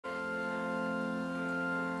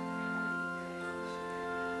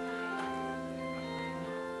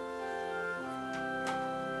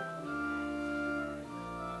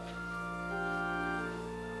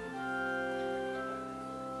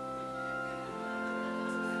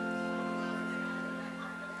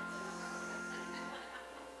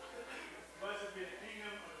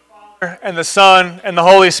and the Son, and the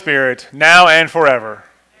Holy Spirit, now and forever.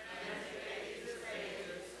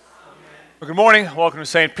 Well, good morning. Welcome to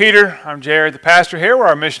St. Peter. I'm Jared, the pastor here, where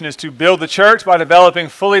our mission is to build the church by developing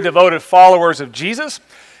fully devoted followers of Jesus.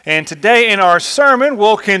 And today in our sermon,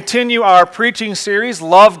 we'll continue our preaching series,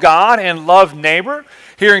 Love God and Love Neighbor,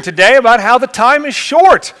 hearing today about how the time is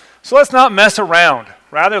short. So let's not mess around.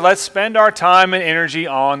 Rather, let's spend our time and energy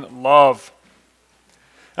on love.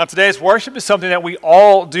 Now, today's worship is something that we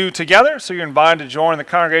all do together, so you're invited to join the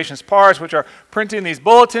congregation's parts, which are printed in these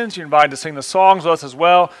bulletins. You're invited to sing the songs with us as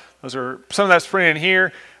well. Those are some of that's printed in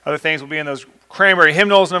here. Other things will be in those cranberry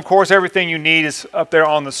hymnals, and of course, everything you need is up there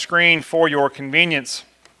on the screen for your convenience.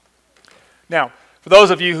 Now, for those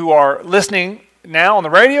of you who are listening now on the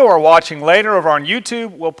radio or watching later over on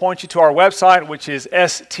YouTube, we'll point you to our website, which is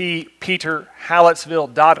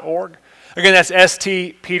stpeterhallettsville.org. Again, that's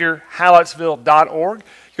stpeterhallettsville.org.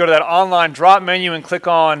 You go to that online drop menu and click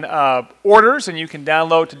on orders, and you can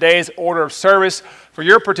download today's order of service for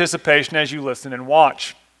your participation as you listen and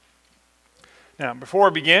watch. Now, before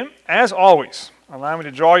we begin, as always, allow me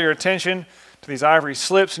to draw your attention to these ivory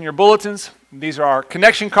slips in your bulletins. These are our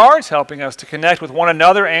connection cards, helping us to connect with one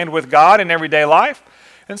another and with God in everyday life.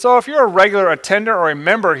 And so if you're a regular attender or a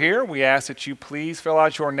member here, we ask that you please fill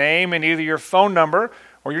out your name and either your phone number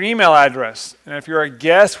or your email address. And if you're a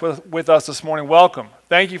guest with us this morning, welcome.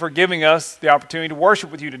 Thank you for giving us the opportunity to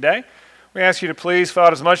worship with you today. We ask you to please fill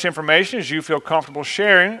out as much information as you feel comfortable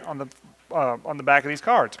sharing on the back of these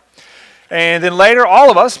cards. And then later,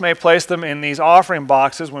 all of us may place them in these offering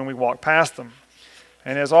boxes when we walk past them.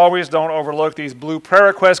 And as always, don't overlook these blue prayer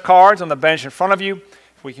request cards on the bench in front of you.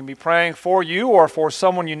 If we can be praying for you or for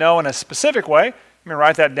someone you know in a specific way, you may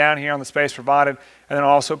write that down here on the space provided, and then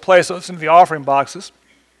also place those into the offering boxes.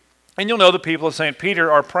 And you'll know the people of St. Peter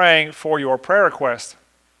are praying for your prayer request.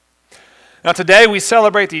 Now today we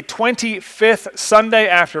celebrate the 25th Sunday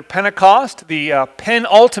after Pentecost, the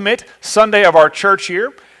penultimate Sunday of our church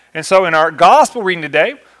year. And so in our gospel reading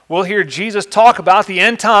today, we'll hear Jesus talk about the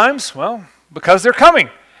end times, well, because they're coming.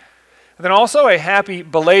 And then also a happy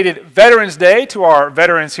belated Veterans Day to our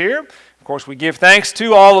veterans here. Of course, we give thanks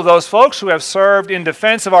to all of those folks who have served in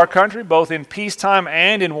defense of our country, both in peacetime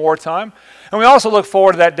and in wartime. And we also look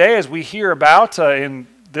forward to that day as we hear about in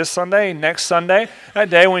this Sunday, next Sunday, that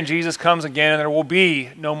day when Jesus comes again and there will be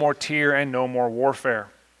no more tear and no more warfare.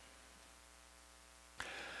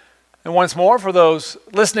 And once more, for those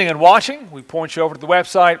listening and watching, we point you over to the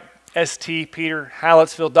website,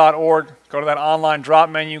 stpeterhallettsville.org. Go to that online drop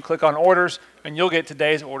menu, click on orders, and you'll get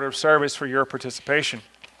today's order of service for your participation.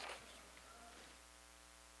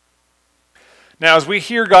 Now, as we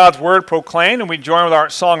hear God's word proclaimed and we join with our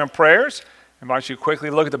song and prayers, I invite you to quickly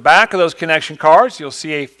look at the back of those connection cards. You'll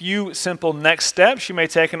see a few simple next steps you may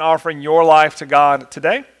take in offering your life to God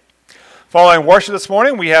today. Following worship this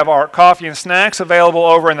morning, we have our coffee and snacks available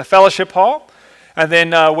over in the fellowship hall. And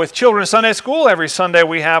then with Children's Sunday School, every Sunday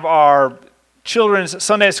we have our Children's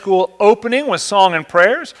Sunday School opening with song and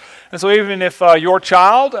prayers. And so even if your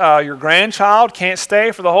child, your grandchild can't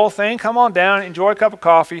stay for the whole thing, come on down, enjoy a cup of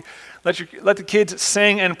coffee. Let the kids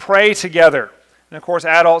sing and pray together. And of course,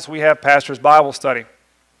 adults, we have Pastor's Bible Study.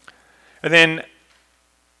 And then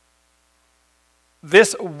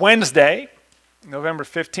this Wednesday, November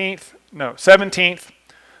 17th,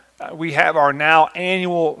 we have our now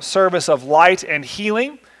annual service of light and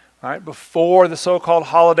healing, right, before the so-called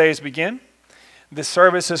holidays begin. This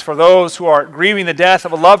service is for those who are grieving the death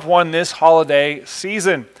of a loved one this holiday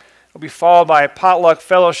season. It will be followed by a potluck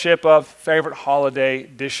fellowship of favorite holiday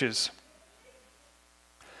dishes.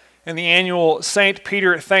 And the annual St.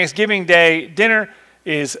 Peter Thanksgiving Day dinner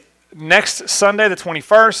is next Sunday, the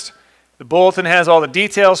 21st. The bulletin has all the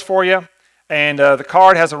details for you, and the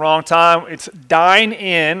card has the wrong time. It's dine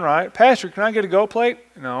in, right? Pastor, can I get a go plate?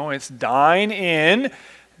 No, it's dine in,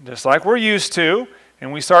 just like we're used to.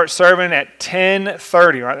 And we start serving at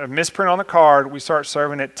 10:30, right? A misprint on the card. We start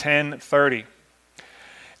serving at 10:30.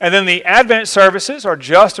 And then the Advent services are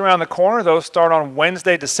just around the corner. Those start on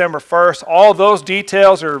Wednesday, December 1st. All those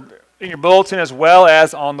details are in your bulletin as well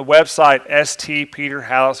as on the website,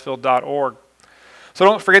 stpeterhallettsville.org. So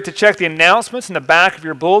don't forget to check the announcements in the back of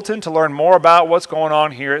your bulletin to learn more about what's going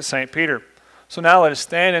on here at St. Peter. So now let us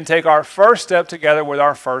stand and take our first step together with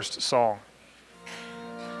our first song.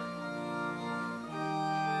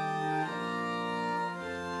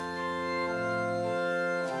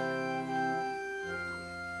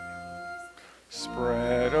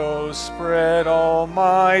 Spread, oh spread,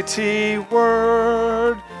 almighty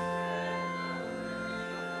word.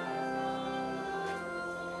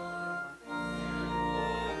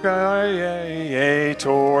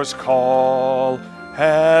 Creators call,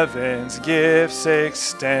 heaven's gifts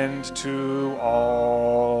extend to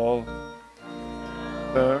all.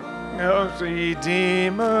 The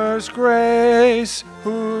Redeemer's grace,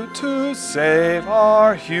 who to save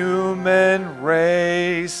our human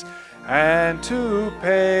race, and to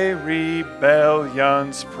pay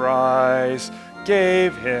rebellion's price,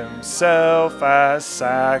 gave himself as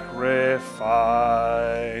sacrifice.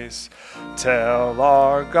 Tell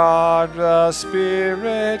our God the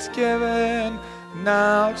Spirit given,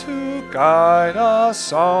 now to guide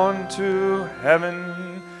us on to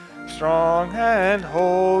heaven, strong and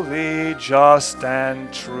holy, just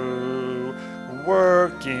and true,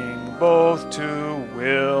 working both to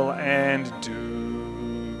will and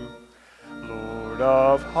do. Lord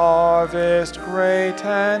of harvest, great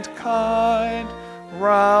and kind,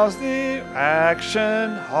 rouse the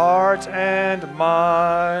action, heart and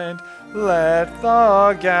mind. Let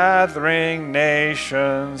the gathering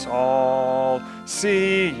nations all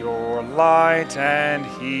see your light and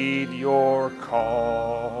heed your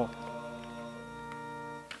call.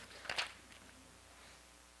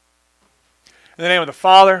 In the name of the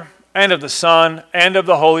Father, and of the Son, and of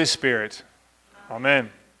the Holy Spirit. Amen.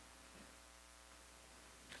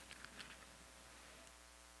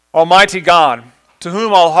 Almighty God, to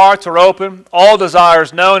whom all hearts are open, all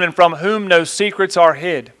desires known, and from whom no secrets are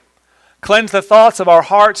hid, cleanse the thoughts of our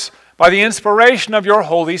hearts by the inspiration of your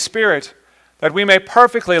Holy Spirit, that we may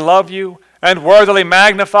perfectly love you and worthily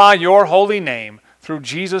magnify your holy name through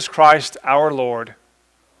Jesus Christ our Lord.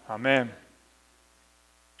 Amen.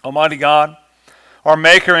 Almighty God, our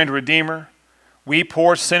Maker and Redeemer, we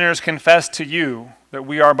poor sinners confess to you that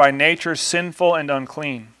we are by nature sinful and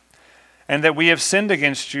unclean, and that we have sinned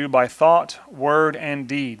against you by thought, word, and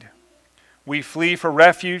deed. We flee for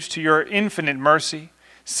refuge to your infinite mercy,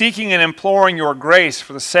 seeking and imploring your grace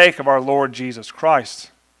for the sake of our Lord Jesus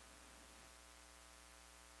Christ.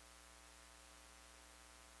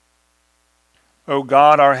 O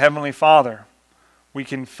God, our Heavenly Father, we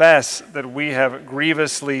confess that we have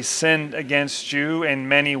grievously sinned against you in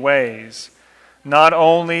many ways, not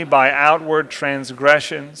only by outward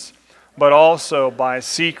transgressions, but also by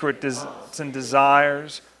secret and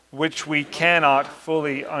desires which we cannot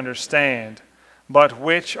fully understand, but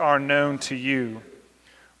which are known to you.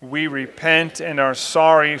 We repent and are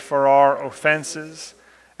sorry for our offenses,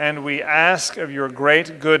 and we ask of your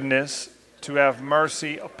great goodness to have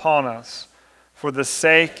mercy upon us, for the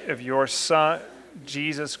sake of your Son,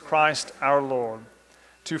 Jesus Christ our Lord,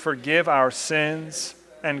 to forgive our sins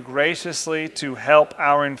and graciously to help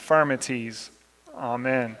our infirmities.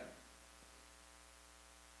 Amen.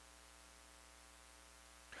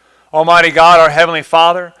 Almighty God, our Heavenly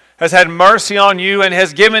Father, has had mercy on you and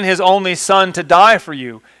has given his only Son to die for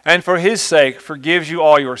you, and for his sake forgives you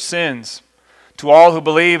all your sins. To all who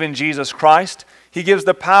believe in Jesus Christ, he gives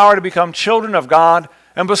the power to become children of God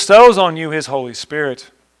and bestows on you his Holy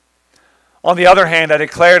Spirit. On the other hand, I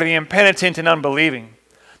declare to the impenitent and unbelieving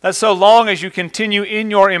that so long as you continue in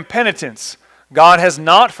your impenitence, God has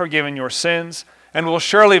not forgiven your sins and will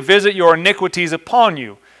surely visit your iniquities upon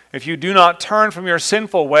you if you do not turn from your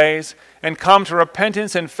sinful ways and come to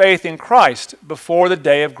repentance and faith in Christ before the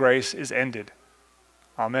day of grace is ended.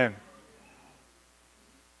 Amen.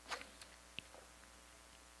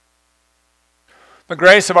 The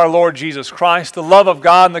grace of our Lord Jesus Christ, the love of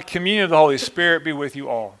God, and the communion of the Holy Spirit be with you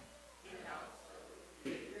all.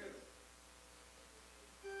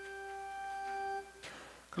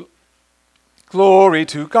 Glory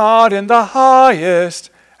to God in the highest,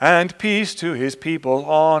 and peace to his people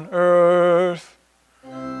on earth.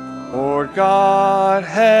 Lord God,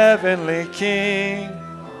 heavenly King,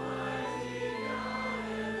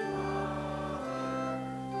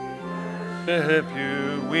 worship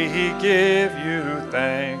you, we give you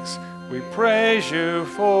thanks. We praise you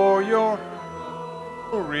for your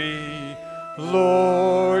glory.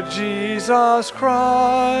 Lord Jesus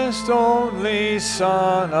Christ, only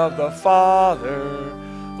Son of the Father,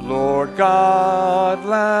 Lord God,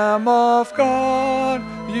 Lamb of God,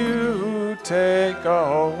 you who take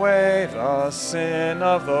away the sin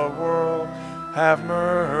of the world, have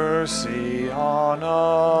mercy on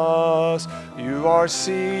us. You are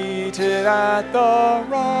seated at the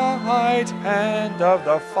right hand of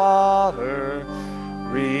the Father.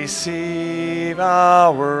 Receive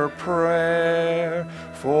our prayer,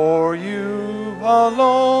 for you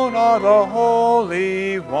alone are the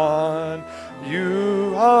Holy One.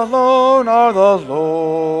 You alone are the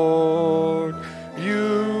Lord.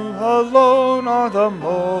 You alone are the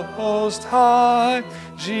Most High.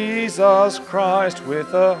 Jesus Christ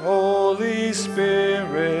with the Holy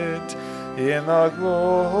Spirit, in the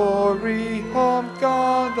glory of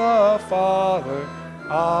God the Father,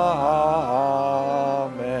 Amen.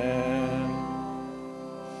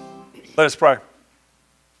 Let us pray.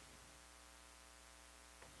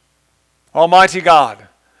 Almighty God,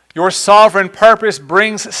 your sovereign purpose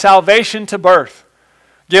brings salvation to birth.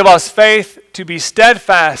 Give us faith to be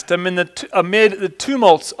steadfast amid the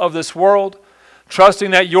tumults of this world,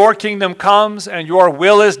 trusting that your kingdom comes and your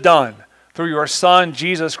will is done through your Son,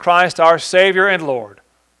 Jesus Christ, our Savior and Lord.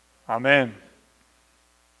 Amen.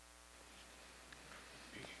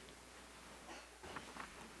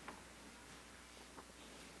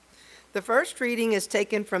 The first reading is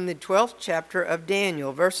taken from the 12th chapter of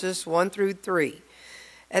Daniel, verses 1 through 3.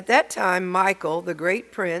 At that time, Michael, the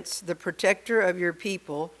great prince, the protector of your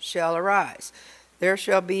people, shall arise. There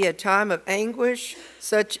shall be a time of anguish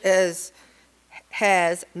such as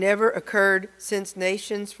has never occurred since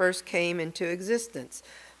nations first came into existence.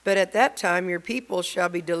 But at that time your people shall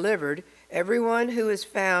be delivered, everyone who is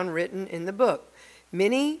found written in the book.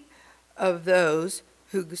 Many of those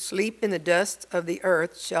who sleep in the dust of the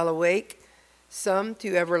earth shall awake, some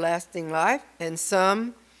to everlasting life, and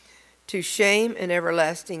some to shame and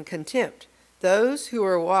everlasting contempt. Those who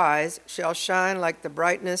are wise shall shine like the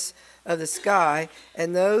brightness of the sky,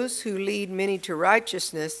 and those who lead many to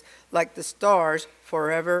righteousness like the stars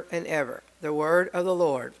forever and ever. The word of the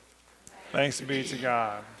Lord. Thanks be to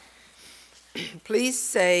God. Please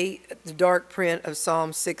say the dark print of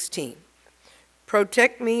Psalm 16.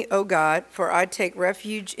 Protect me, O God, for I take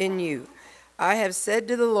refuge in you. I have said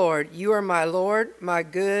to the Lord, you are my Lord, my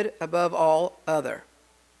good above all other.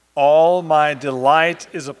 All my delight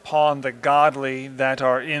is upon the godly that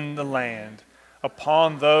are in the land,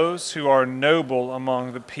 upon those who are noble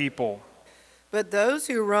among the people. But those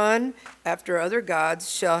who run after other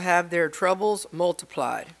gods shall have their troubles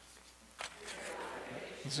multiplied.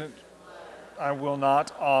 I will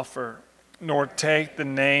not offer, nor take the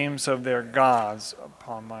names of their gods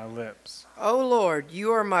upon my lips. O Lord,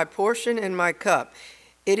 you are my portion and my cup.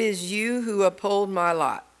 It is you who uphold my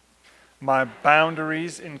lot. My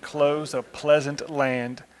boundaries enclose a pleasant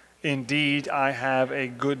land. Indeed, I have a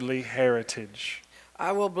goodly heritage.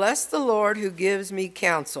 I will bless the Lord who gives me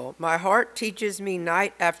counsel. My heart teaches me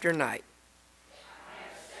night after night.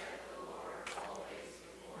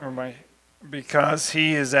 Because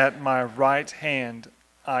he is at my right hand,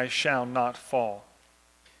 I shall not fall.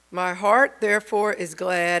 My heart therefore is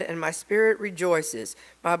glad, and my spirit rejoices.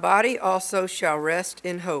 My body also shall rest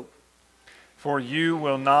in hope. For you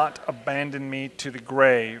will not abandon me to the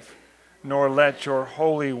grave, nor let your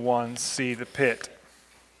Holy One see the pit.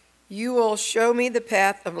 You will show me the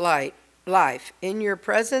path of life. In your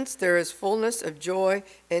presence there is fullness of joy,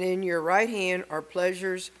 and in your right hand are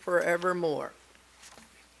pleasures forevermore.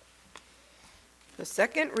 The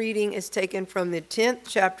second reading is taken from the 10th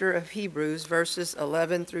chapter of Hebrews, verses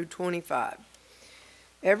 11 through 25.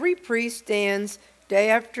 Every priest stands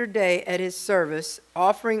day after day at his service,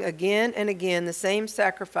 offering again and again the same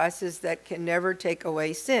sacrifices that can never take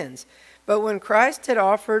away sins. But when Christ had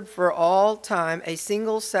offered for all time a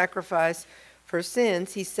single sacrifice for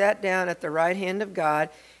sins, he sat down at the right hand of God,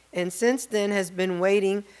 and since then has been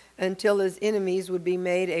waiting until his enemies would be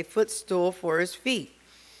made a footstool for his feet.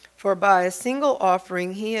 For by a single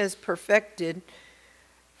offering he has perfected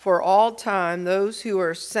for all time those who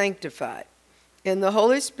are sanctified. And the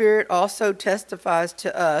Holy Spirit also testifies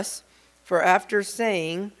to us, for after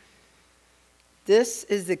saying, this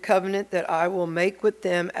is the covenant that I will make with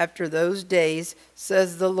them after those days,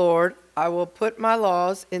 says the Lord, I will put my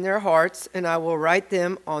laws in their hearts, and I will write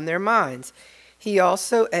them on their minds. He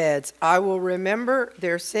also adds, I will remember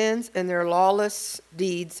their sins and their lawless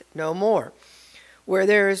deeds no more. Where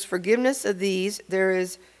there is forgiveness of these, there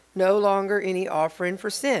is no longer any offering for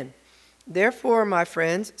sin. Therefore, my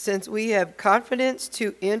friends, since we have confidence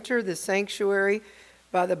to enter the sanctuary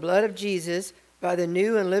by the blood of Jesus, by the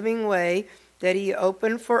new and living way that he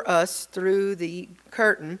opened for us through the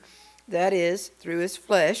curtain, that is, through his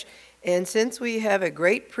flesh, and since we have a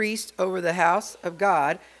great priest over the house of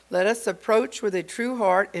God, let us approach with a true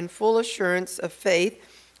heart in full assurance of faith,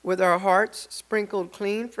 with our hearts sprinkled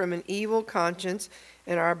clean from an evil conscience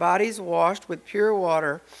and our bodies washed with pure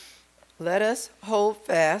water. Let us hold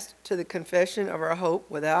fast to the confession of our hope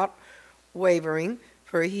without wavering,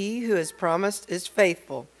 for he who has promised is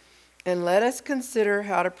faithful. And let us consider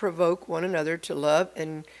how to provoke one another to love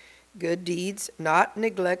and good deeds, not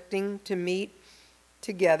neglecting to meet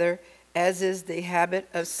together, as is the habit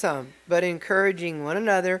of some, but encouraging one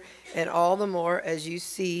another, and all the more as you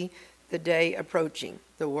see the day approaching.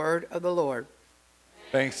 The word of the Lord.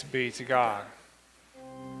 Thanks be to God.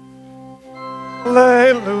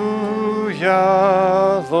 Alleluia,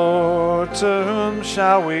 Lord, to whom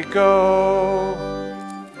shall we go?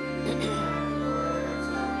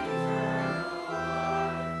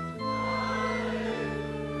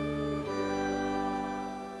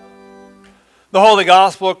 The Holy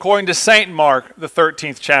Gospel according to St. Mark, the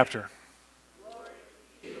 13th chapter.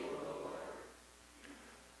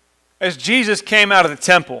 As Jesus came out of the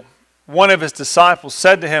temple, one of his disciples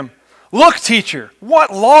said to him, "Look, teacher,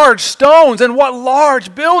 what large stones and what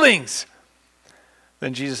large buildings!"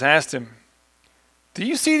 Then Jesus asked him, "Do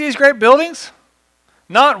you see these great buildings?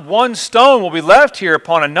 Not one stone will be left here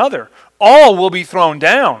upon another. All will be thrown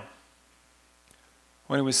down."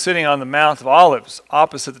 When he was sitting on the Mount of Olives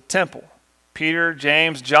opposite the temple, Peter,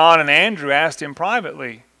 James, John, and Andrew asked him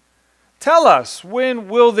privately, "Tell us, when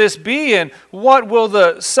will this be, and what will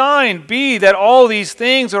the sign be that all these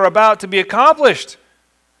things are about to be accomplished?"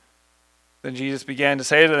 Then Jesus began to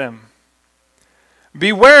say to them,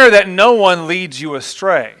 "Beware that no one leads you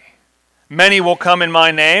astray. Many will come in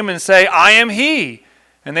my name and say, 'I am he,'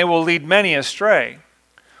 and they will lead many astray.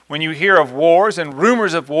 When you hear of wars and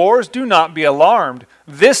rumors of wars, do not be alarmed.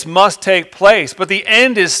 This must take place, but the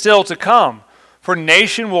end is still to come. For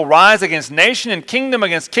nation will rise against nation and kingdom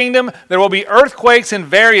against kingdom. There will be earthquakes in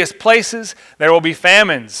various places. There will be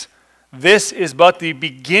famines. This is but the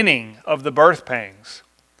beginning of the birth pangs."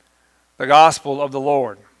 The Gospel of the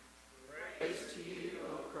Lord. Praise to you,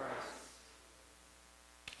 O Christ.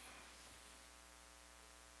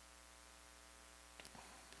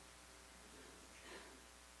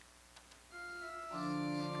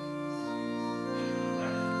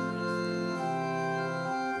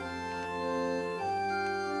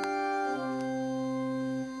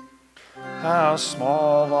 How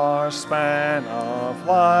small our span of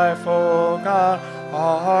life, O God,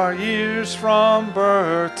 our years from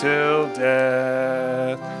birth till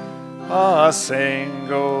death. A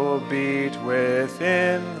single beat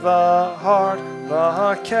within the heart,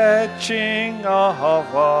 the catching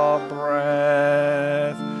of a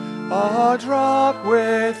breath. A drop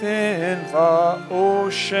within the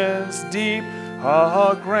ocean's deep,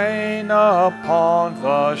 a grain upon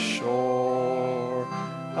the shore.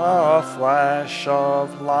 A flash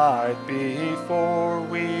of light before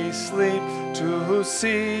we sleep, to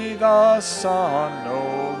see the sun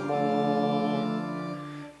no more.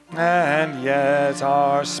 And yet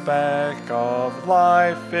our speck of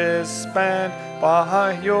life is spent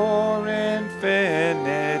by your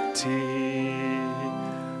infinity.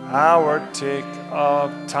 Our tick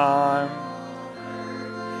of time,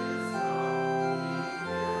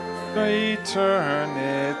 eternity.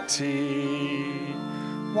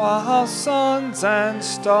 While suns and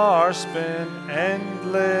stars spin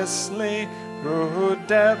endlessly through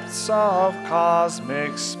depths of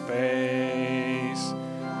cosmic space.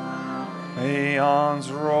 Eons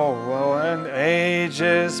roll and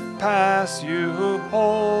ages pass, you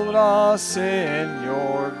hold us in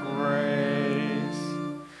your grace.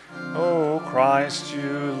 O Christ,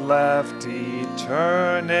 you left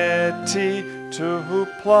eternity to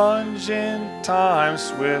plunge in time's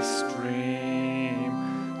swift stream,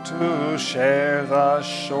 to share the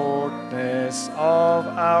shortness of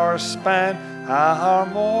our span, our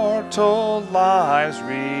mortal lives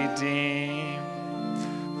redeem.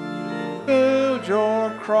 Filled your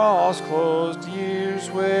cross-closed years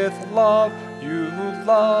with love, you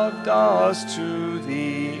loved us to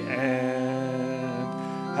the end,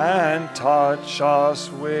 and touch us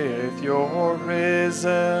with your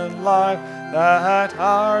risen life, that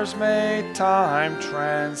ours may time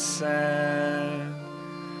transcend.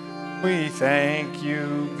 We thank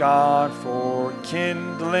you, God, for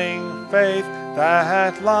kindling faith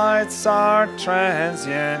that lights our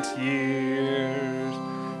transient years,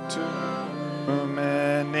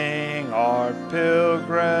 illumining our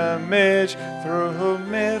pilgrimage through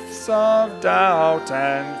myths of doubt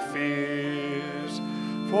and fears,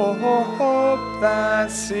 for hope that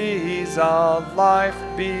sees a life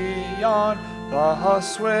beyond the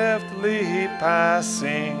swiftly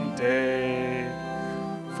passing day,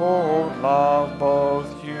 for love both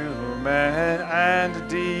human and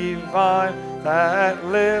divine that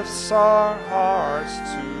lifts our hearts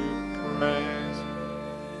to praise.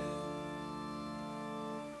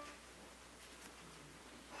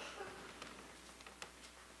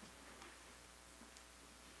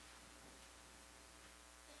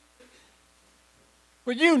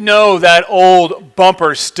 Well, you know that old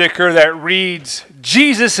bumper sticker that reads,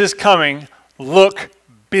 "Jesus is coming, look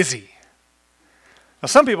busy." Now,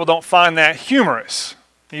 some people don't find that humorous,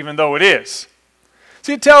 even though it is.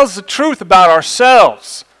 See, it tells the truth about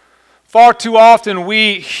ourselves. Far too often,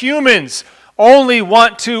 we humans only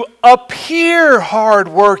want to appear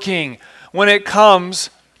hardworking when it comes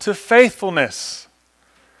to faithfulness,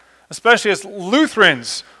 especially as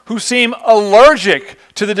Lutherans who seem allergic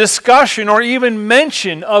to the discussion or even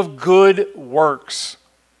mention of good works.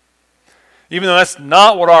 even though that's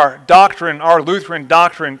not what our doctrine, our Lutheran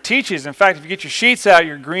doctrine teaches. In fact, if you get your sheets out,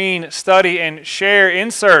 your green study and share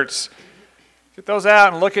inserts, get those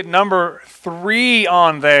out and look at number 3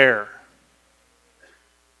 on there.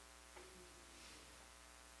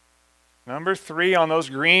 Number 3 on those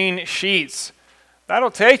green sheets.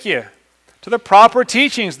 That'll take you to the proper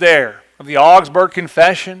teachings there of the Augsburg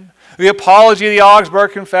Confession, the apology of the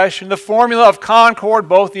Augsburg Confession, the formula of concord,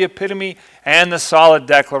 both the epitome and the solid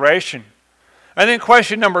declaration. And then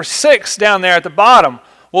question number 6 down there at the bottom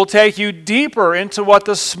will take you deeper into what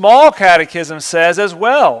the small catechism says as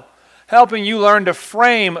well, helping you learn to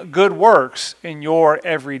frame good works in your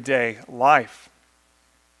everyday life.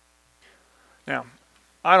 Now,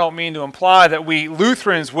 I don't mean to imply that we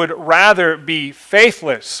Lutherans would rather be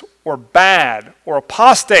faithless or bad or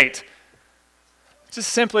apostate. It's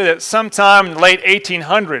just simply that sometime in the late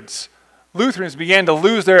 1800s, Lutherans began to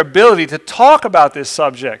lose their ability to talk about this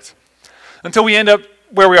subject until we end up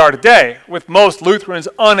where we are today, with most Lutherans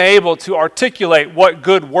unable to articulate what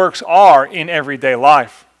good works are in everyday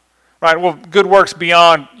life. Right? Well, good works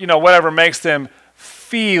beyond, whatever makes them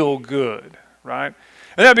feel good, right?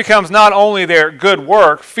 And that becomes not only their good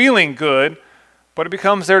work, feeling good, but it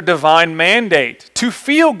becomes their divine mandate to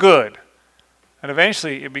feel good. And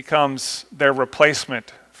eventually it becomes their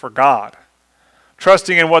replacement for God,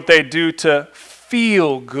 trusting in what they do to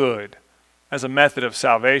feel good as a method of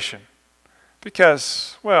salvation.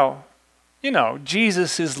 Because,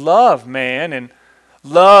 Jesus is love, man, and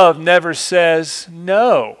love never says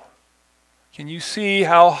no. Can you see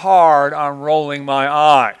how hard I'm rolling my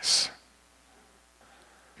eyes?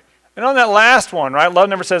 And on that last one, right, love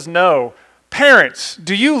never says no. Parents,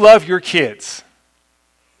 do you love your kids?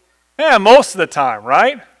 Yeah, most of the time,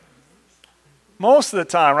 right? Most of the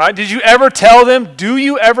time, right? Do you ever tell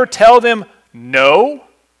them no?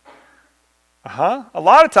 A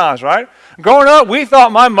lot of times, right? Growing up, we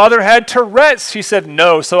thought my mother had Tourette's. She said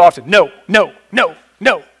no so often. No, no, no,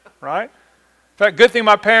 no, right? In fact, good thing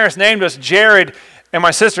my parents named us Jared and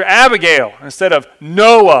my sister Abigail instead of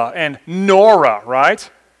Noah and Nora, right?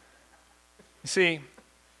 You see,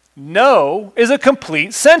 no is a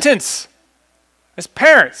complete sentence. As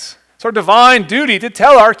parents, it's our divine duty to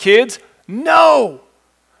tell our kids no,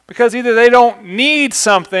 because either they don't need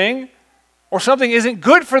something or something isn't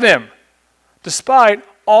good for them, despite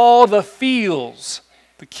all the feels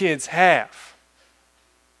the kids have.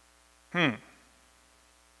 And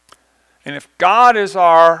if God is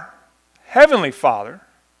our Heavenly Father,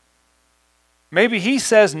 maybe He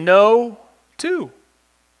says no too.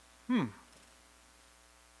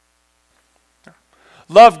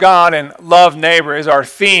 Love God and love neighbor is our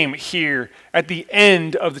theme here at the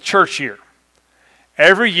end of the church year.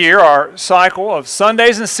 Every year, our cycle of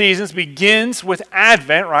Sundays and seasons begins with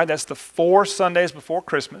Advent, right? That's the 4 Sundays before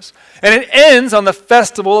Christmas. And it ends on the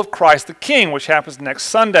festival of Christ the King, which happens next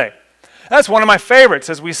Sunday. That's one of my favorites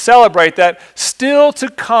as we celebrate that still to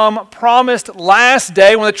come promised last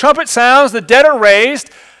day when the trumpet sounds, the dead are raised,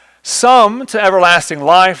 some to everlasting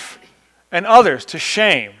life and others to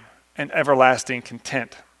shame and everlasting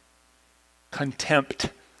contempt.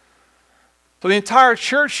 So the entire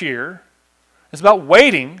church year is about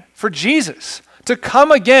waiting for Jesus to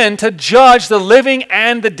come again to judge the living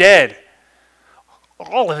and the dead.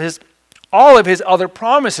 All of his other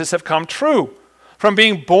promises have come true. From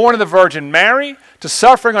being born of the Virgin Mary, to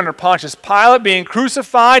suffering under Pontius Pilate, being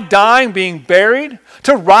crucified, dying, being buried,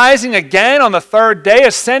 to rising again on the 3rd day,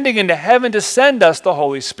 ascending into heaven to send us the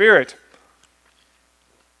Holy Spirit.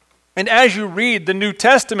 And as you read the New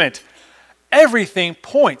Testament, everything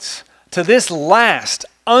points to this last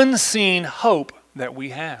unseen hope that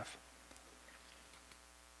we have.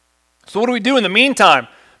 So what do we do in the meantime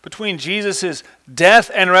between Jesus'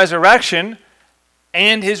 death and resurrection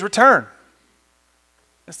and his return?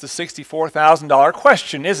 That's the $64,000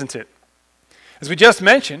 question, isn't it? As we just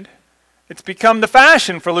mentioned, it's become the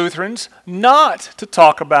fashion for Lutherans not to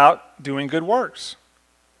talk about doing good works.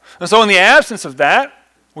 And so in the absence of that,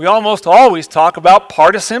 we almost always talk about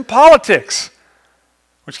partisan politics,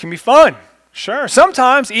 which can be fun, sure.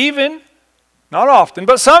 Sometimes even, not often,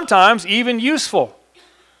 but sometimes even useful.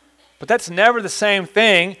 But that's never the same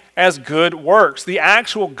thing as good works, the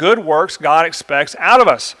actual good works God expects out of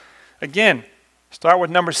us. Again, start with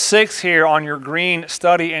number 6 here on your green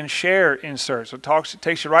study and share insert. So it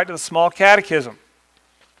takes you right to the small catechism.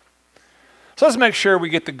 So let's make sure we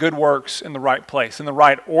get the good works in the right place, in the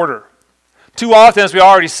right order. Too often, as we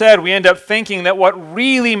already said, we end up thinking that what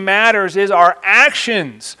really matters is our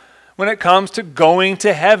actions when it comes to going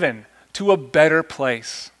to heaven, to a better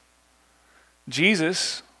place.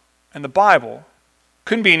 Jesus and the Bible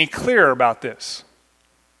couldn't be any clearer about this.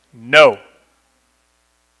 No.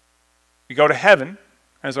 We go to heaven,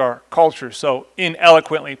 as our culture so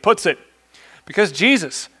ineloquently puts it, because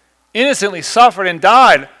Jesus innocently suffered and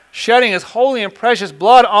died, shedding his holy and precious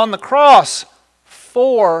blood on the cross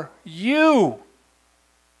for you.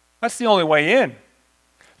 That's the only way in.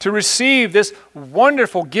 To receive this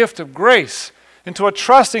wonderful gift of grace into a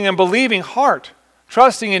trusting and believing heart,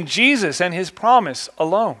 trusting in Jesus and his promise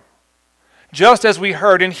alone. Just as we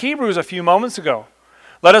heard in Hebrews a few moments ago,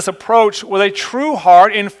 let us approach with a true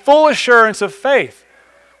heart in full assurance of faith,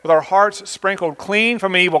 with our hearts sprinkled clean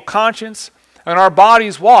from an evil conscience and our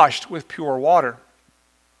bodies washed with pure water.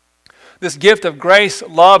 This gift of grace,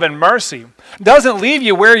 love, and mercy doesn't leave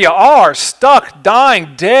you where you are, stuck,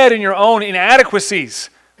 dying, dead in your own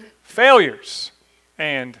inadequacies, failures,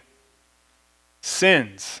 and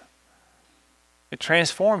sins. It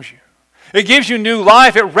transforms you. It gives you new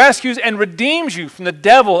life. It rescues and redeems you from the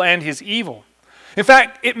devil and his evil. In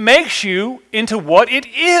fact, it makes you into what it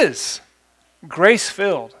is: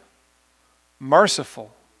 grace-filled,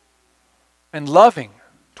 merciful, and loving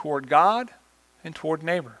toward God and toward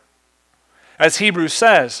neighbor. As Hebrews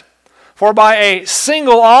says, for by a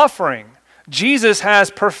single offering, Jesus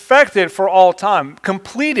has perfected for all time,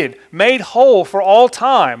 completed, made whole for all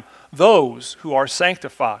time, those who are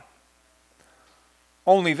sanctified.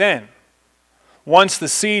 Only then, once the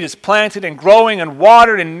seed is planted and growing and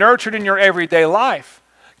watered and nurtured in your everyday life,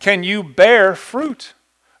 can you bear fruit,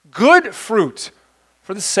 good fruit,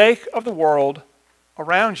 for the sake of the world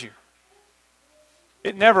around you.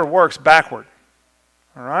 It never works backward,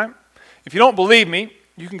 all right? If you don't believe me,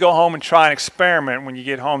 you can go home and try an experiment when you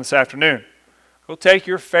get home this afternoon. Go take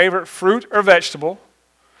your favorite fruit or vegetable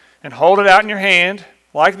and hold it out in your hand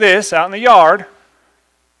like this, out in the yard,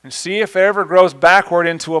 and see if it ever grows backward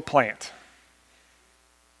into a plant.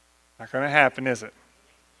 Not going to happen, is it?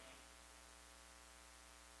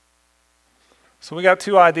 So we got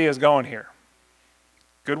two ideas going here.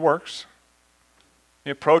 Good works.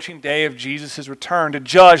 The approaching day of Jesus' return to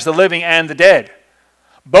judge the living and the dead,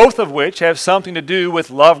 both of which have something to do with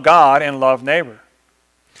love God and love neighbor.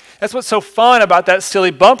 That's what's so fun about that silly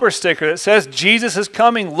bumper sticker that says, Jesus is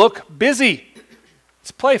coming, look busy. It's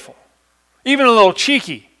playful, even a little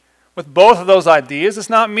cheeky. With both of those ideas, it's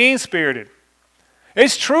not mean-spirited.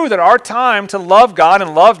 It's true that our time to love God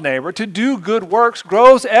and love neighbor, to do good works,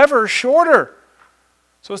 grows ever shorter.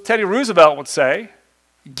 So as Teddy Roosevelt would say,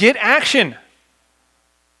 get action.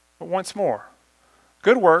 But once more,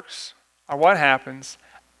 good works are what happens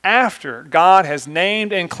after God has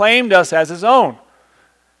named and claimed us as his own,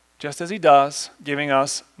 just as he does, giving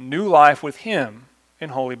us new life with him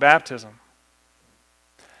in holy baptism.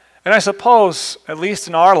 And I suppose, at least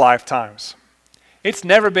in our lifetimes, it's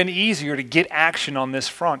never been easier to get action on this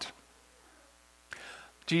front.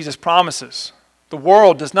 Jesus promises the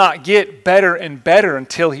world does not get better and better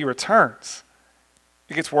until he returns.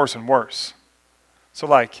 It gets worse and worse.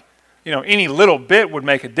 So any little bit would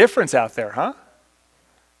make a difference out there, huh?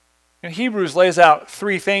 And Hebrews lays out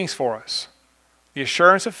three things for us: the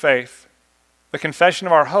assurance of faith, the confession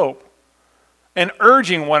of our hope, and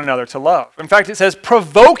urging one another to love. In fact, it says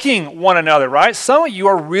provoking one another, right? Some of you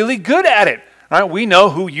are really good at it, right? We know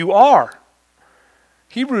who you are.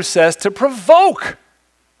 Hebrews says to provoke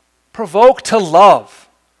to love,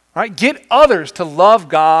 right? Get others to love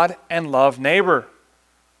God and love neighbor.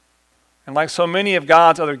 And like so many of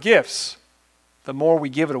God's other gifts, the more we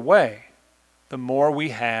give it away, the more we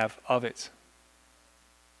have of it.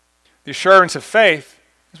 The assurance of faith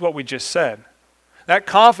is what we just said. That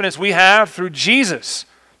confidence we have through Jesus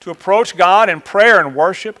to approach God in prayer and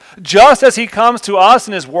worship, just as he comes to us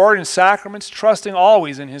in his word and sacraments, trusting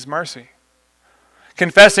always in his mercy.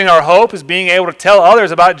 Confessing our hope is being able to tell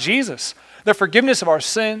others about Jesus, the forgiveness of our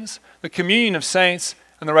sins, the communion of saints,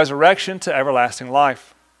 and the resurrection to everlasting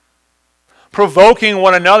life. Provoking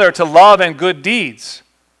one another to love and good deeds,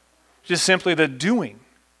 which is simply the doing,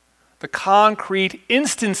 the concrete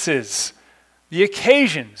instances, the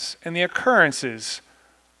occasions and the occurrences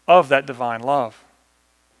of that divine love.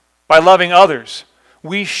 By loving others,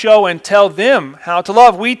 we show and tell them how to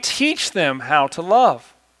love. We teach them how to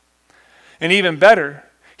love. And even better,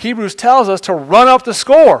 Hebrews tells us to run up the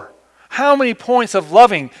score. How many points of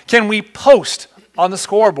loving can we post on the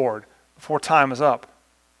scoreboard before time is up?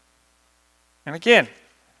 And again,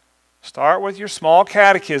 start with your small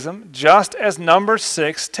catechism, just as number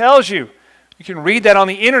 6 tells you. You can read that on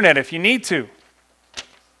the internet if you need to.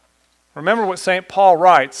 Remember what St. Paul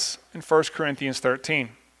writes in 1 Corinthians 13.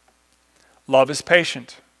 Love is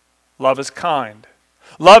patient. Love is kind.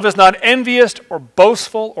 Love is not envious or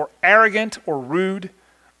boastful or arrogant or rude.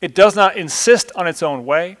 It does not insist on its own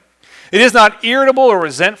way. It is not irritable or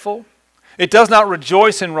resentful. It does not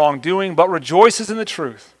rejoice in wrongdoing, but rejoices in the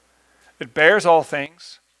truth. It bears all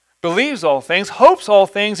things, believes all things, hopes all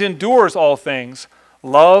things, endures all things.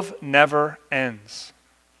 Love never ends.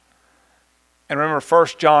 And remember 1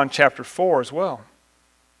 John chapter 4 as well.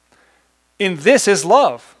 In this is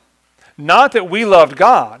love, not that we loved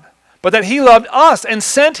God, but that he loved us and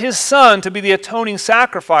sent his Son to be the atoning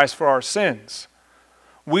sacrifice for our sins.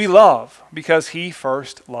 We love because he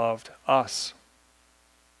first loved us.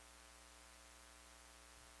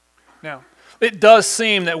 Now, it does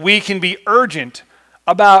seem that we can be urgent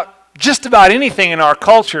about just about anything in our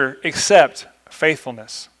culture except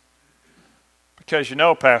faithfulness. Because you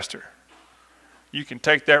know, Pastor, you can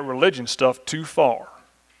take that religion stuff too far.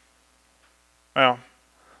 Well,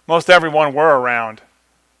 most everyone we're around,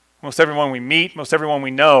 most everyone we meet, most everyone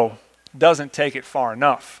we know doesn't take it far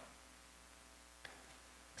enough.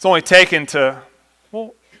 It's only taken to,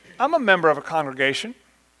 well, I'm a member of a congregation,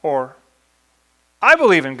 or I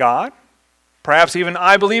believe in God. Perhaps even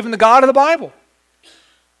I believe in the God of the Bible.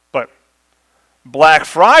 But Black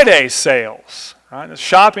Friday sales, right, the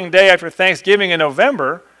shopping day after Thanksgiving in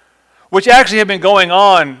November, which actually have been going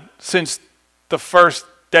on since the first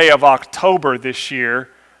day of October this year,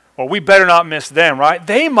 well, we better not miss them, right?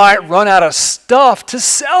 They might run out of stuff to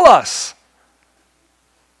sell us.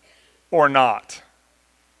 Or not.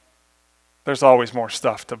 There's always more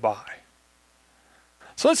stuff to buy.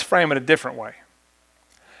 So let's frame it a different way.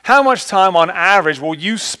 How much time on average will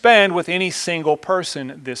you spend with any single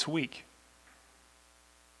person this week?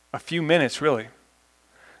 A few minutes, really.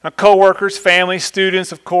 Now, coworkers, family,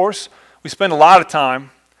 students, of course, we spend a lot of time,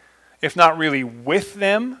 if not really with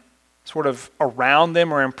them, sort of around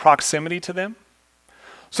them or in proximity to them.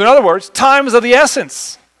 So in other words, time is of the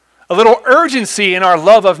essence. A little urgency in our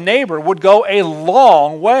love of neighbor would go a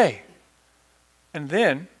long way. And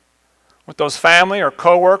then, with those family or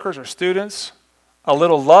coworkers or students, a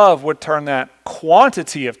little love would turn that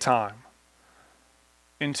quantity of time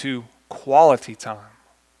into quality time.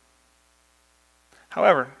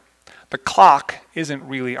 However, the clock isn't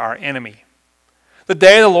really our enemy. The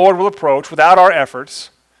day of the Lord will approach without our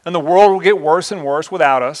efforts, and the world will get worse and worse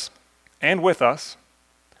without us and with us.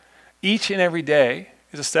 Each and every day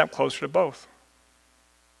is a step closer to both.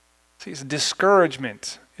 See,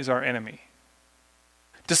 discouragement is our enemy.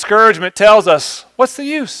 Discouragement tells us, what's the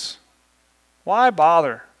use? Why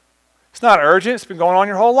bother? It's not urgent. It's been going on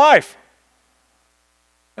your whole life.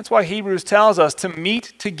 That's why Hebrews tells us to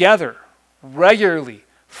meet together regularly,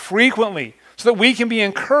 frequently, so that we can be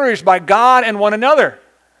encouraged by God and one another.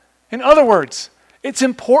 In other words, it's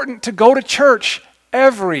important to go to church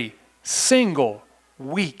every single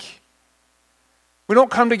week. We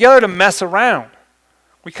don't come together to mess around.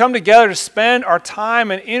 We come together to spend our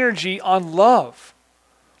time and energy on love,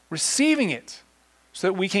 receiving it, so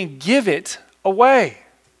that we can give it away.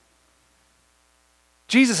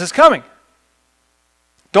 Jesus is coming.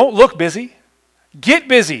 Don't look busy. Get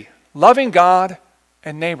busy loving God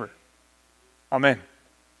and neighbor. Amen.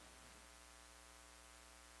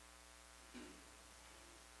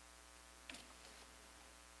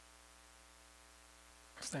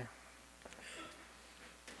 Stand.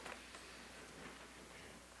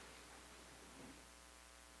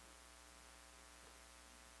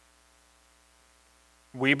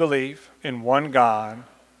 We believe in one God,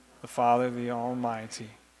 the Father, the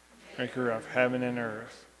Almighty, maker of heaven and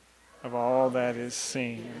earth, of all that is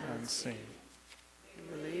seen and unseen.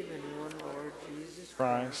 We believe in one Lord Jesus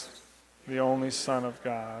Christ, the only Son of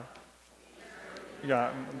God,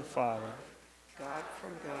 begotten of the Father, God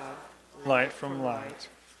from God, light from light,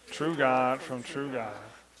 true God from true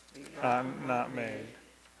God, not made,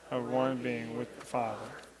 of one being with the Father.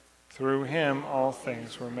 Through him all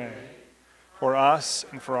things were made. For us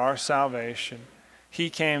and for our salvation,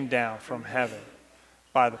 he came down from heaven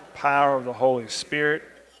by the power of the Holy Spirit.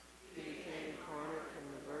 He became incarnate from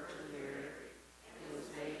the Virgin Mary and was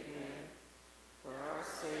made man. For our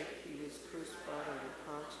sake he was crucified under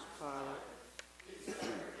Pontius Pilate,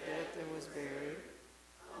 death and was buried.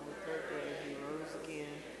 On the third day he rose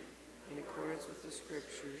again in accordance with the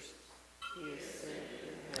Scriptures. He is ascended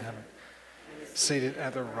in heaven. Seated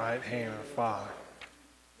at the right hand of the Father.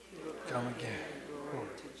 Come again, Lord,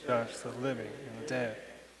 to judge the living and the dead.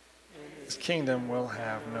 His kingdom will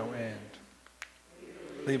have no end.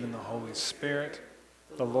 Believe in the Holy Spirit,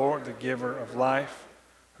 the Lord, the giver of life,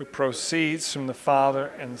 who proceeds from the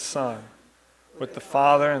Father and the Son. With the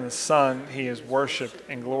Father and the Son he is worshipped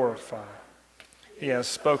and glorified. He has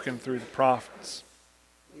spoken through the prophets.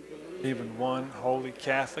 Believe in one holy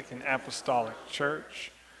Catholic and apostolic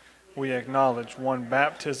church. We acknowledge one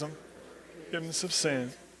baptism, forgiveness of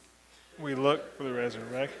sin. We look for the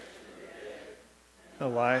resurrection the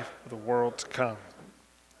life of the world to come.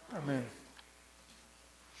 Amen.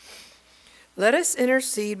 Let us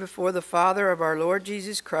intercede before the Father of our Lord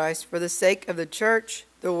Jesus Christ for the sake of the church,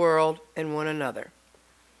 the world, and one another.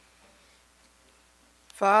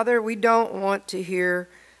 Father, we don't want to hear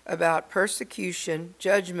about persecution,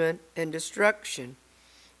 judgment, and destruction.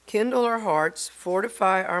 Kindle our hearts,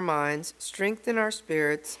 fortify our minds, strengthen our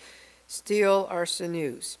spirits, steel our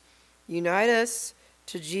sinews. Unite us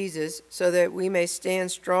to Jesus so that we may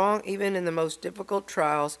stand strong even in the most difficult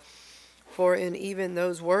trials, for in even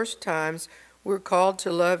those worst times we're called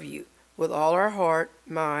to love you with all our heart,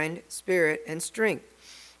 mind, spirit, and strength,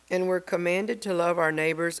 and we're commanded to love our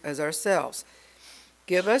neighbors as ourselves.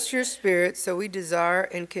 Give us your Spirit so we desire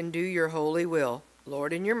and can do your holy will.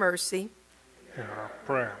 Lord, in your mercy, Hear our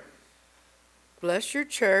prayer. bless your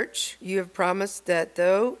church. You have promised that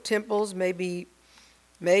though temples may be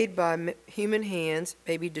made by human hands,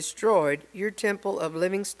 may be destroyed, your temple of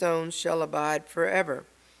living stones shall abide forever.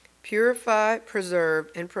 Purify, preserve,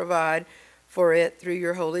 and provide for it through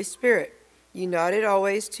your Holy Spirit. Unite it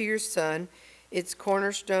always to your Son, its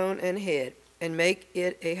cornerstone and head, and make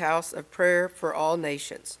it a house of prayer for all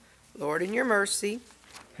nations. Lord, in your mercy,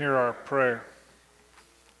 Hear our prayer.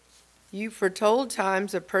 you foretold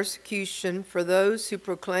times of persecution for those who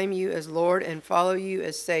proclaim you as Lord and follow you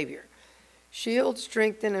as Savior. Shield,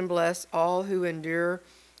 strengthen, and bless all who endure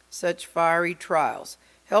such fiery trials.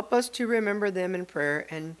 Help us to remember them in prayer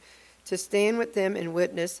and to stand with them in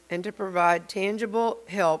witness and to provide tangible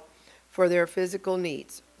help for their physical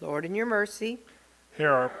needs. Lord, in your mercy,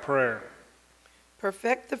 Hear our prayer.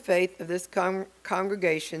 perfect the faith of this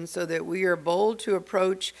congregation so that we are bold to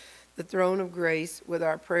approach the throne of grace with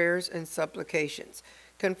our prayers and supplications.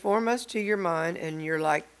 Conform us to your mind and your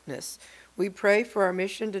likeness. We pray for our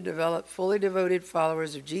mission to develop fully devoted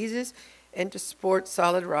followers of Jesus and to support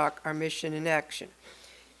Solid Rock, our mission in action.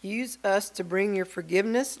 Use us to bring your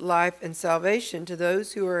forgiveness, life, and salvation to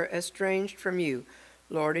those who are estranged from you.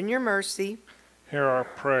 Lord, in your mercy, Hear our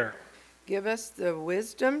prayer. give us the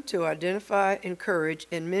wisdom to identify, encourage,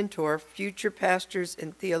 and mentor future pastors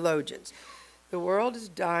and theologians. The world is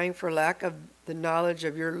dying for lack of the knowledge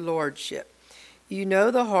of your lordship. You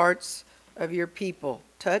know the hearts of your people.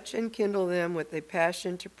 Touch and kindle them with a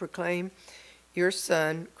passion to proclaim your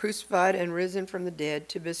Son, crucified and risen from the dead,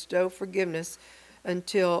 to bestow forgiveness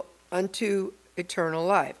unto eternal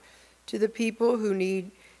life, to the people who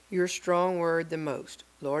need your strong word the most.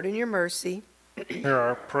 Lord, in your mercy, Hear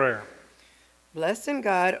our prayer. bless and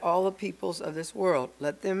guide all the peoples of this world.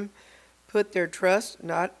 Let them put their trust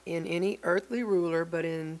not in any earthly ruler, but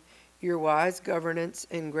in your wise governance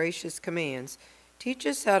and gracious commands. Teach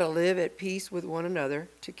us how to live at peace with one another,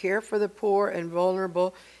 to care for the poor and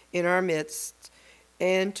vulnerable in our midst,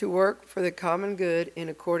 and to work for the common good in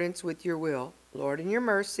accordance with your will. Lord, in your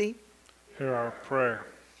mercy, Hear our prayer.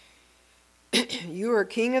 you are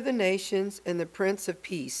King of the nations and the Prince of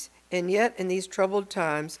Peace, and yet in these troubled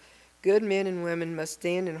times, good men and women must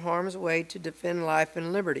stand in harm's way to defend life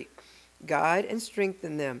and liberty. Guide and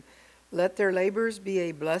strengthen them. Let their labors be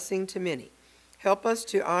a blessing to many. Help us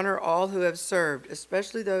to honor all who have served,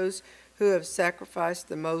 especially those who have sacrificed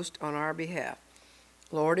the most on our behalf.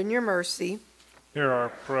 Lord, in your mercy, Hear our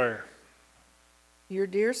prayer. your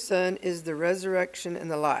dear Son is the resurrection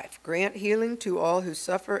and the life. Grant healing to all who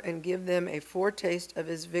suffer and give them a foretaste of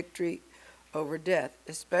his victory over death.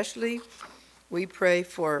 Especially we pray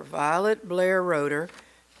for Violet Blair Roeder,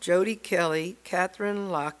 Jody Kelly, Catherine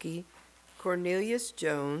Lockey, Cornelius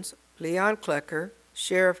Jones, Leon Klecker,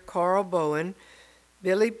 Sheriff Carl Bowen,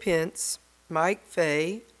 Billy Pence, Mike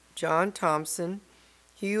Fay, John Thompson,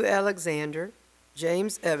 Hugh Alexander,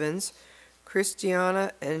 James Evans,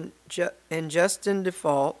 Christiana and Justin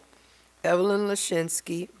Default, Evelyn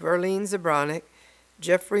Lashinsky, Verlene Zabronic,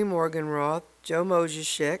 Jeffrey Morganroth, Joe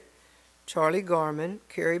Mojashek, Charlie Garman,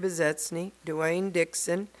 Carrie Bezetsny, Dwayne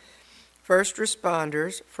Dixon, first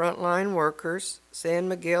responders, frontline workers, San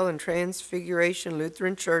Miguel and Transfiguration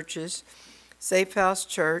Lutheran Churches, Safe House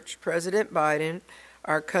Church, President Biden,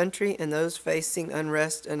 our country, and those facing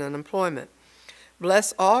unrest and unemployment.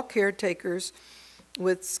 Bless all caretakers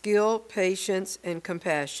with skill, patience, and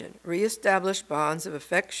compassion. Reestablish bonds of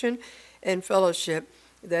affection and fellowship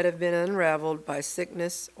that have been unraveled by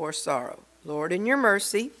sickness or sorrow. Lord, in your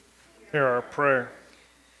mercy, Hear our prayer.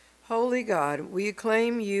 Holy God, we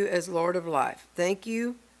acclaim you as Lord of life. Thank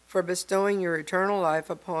you for bestowing your eternal life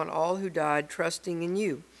upon all who died trusting in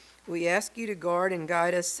you. We ask you to guard and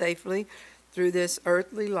guide us safely through this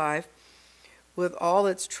earthly life with all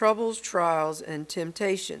its troubles, trials, and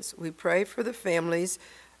temptations. We pray for the families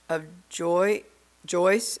of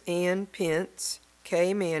Joyce Ann Pence,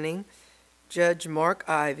 Kay Manning, Judge Mark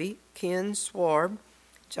Ivy, Ken Swarb,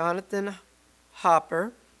 Jonathan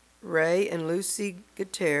Hopper, Ray and Lucy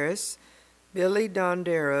Gutierrez, Billy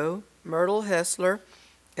Dondero, Myrtle Hessler,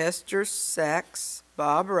 Esther Sachs,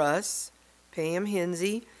 Bob Russ, Pam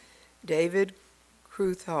Hinsey, David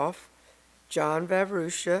Kruthoff, John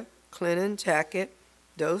Vavrusha, Clennon Tackett,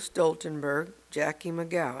 Doe Stoltenberg, Jackie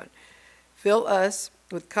McGowan. Fill us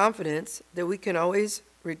with confidence that we can always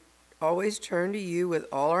turn to you with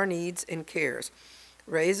all our needs and cares.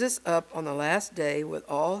 Raise us up on the last day with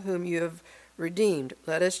all whom you have redeemed.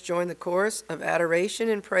 Let us join the chorus of adoration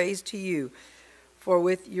and praise to you. For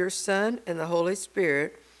with your Son and the Holy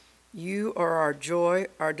Spirit, you are our joy,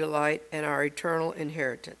 our delight, and our eternal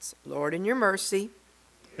inheritance. Lord, in your mercy,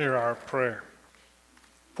 hear our prayer.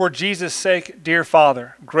 For Jesus' sake, dear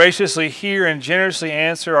Father, graciously hear and generously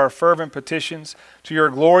answer our fervent petitions to your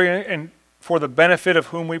glory and for the benefit of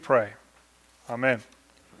whom we pray. Amen.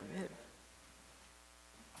 Amen.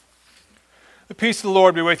 The peace of the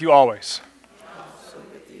Lord be with you always. Also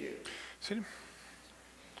with you. Seated.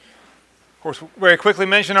 Of course, very quickly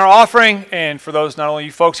mention our offering, and for those, not only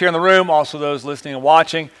you folks here in the room, also those listening and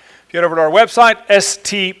watching, if you head over to our website,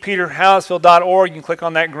 stpeterhallisville.org, you can click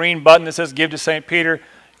on that green button that says Give to St. Peter. You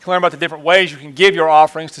can learn about the different ways you can give your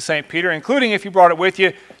offerings to St. Peter, including if you brought it with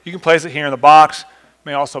you, you can place it here in the box. You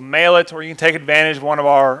may also mail it, or you can take advantage of one of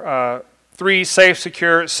our 3 safe,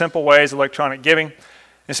 secure, simple ways of electronic giving.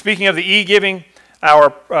 And speaking of the e-giving,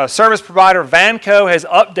 our service provider, Vanco, has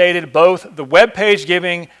updated both the web page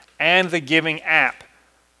giving and the giving app.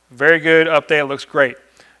 Very good update. It looks great.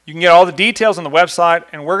 You can get all the details on the website,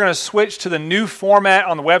 and we're going to switch to the new format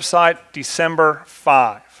on the website December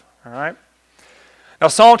 5. All right? Now,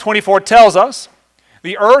 Psalm 24 tells us,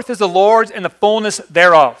 the earth is the Lord's and the fullness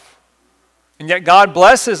thereof. And yet God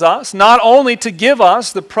blesses us not only to give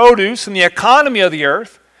us the produce and the economy of the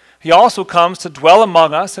earth, he also comes to dwell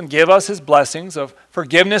among us and give us his blessings of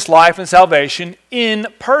forgiveness, life, and salvation in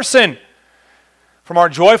person. From our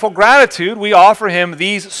joyful gratitude, we offer him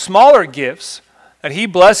these smaller gifts that he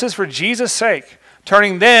blesses for Jesus' sake,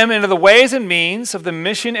 turning them into the ways and means of the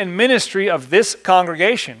mission and ministry of this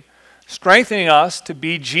congregation, strengthening us to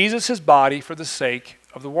be Jesus' body for the sake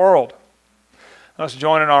of the world. Let's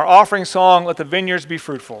join in our offering song, Let the Vineyards Be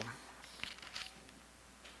Fruitful.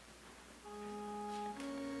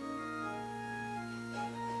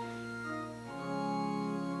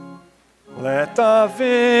 Let the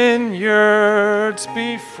vineyards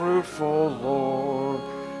be fruitful, Lord,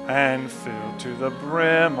 and fill to the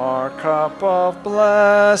brim our cup of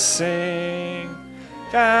blessing.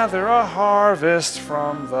 Gather a harvest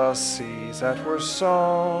from the seeds that were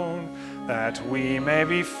sown, that we may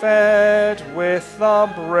be fed with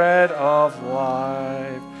the bread of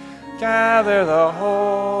life. Gather the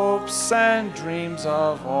hopes and dreams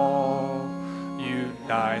of all.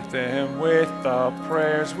 Unite them with the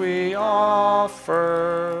prayers we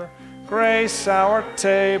offer. Grace our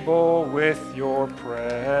table with your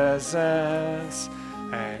presence,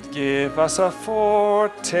 and give us a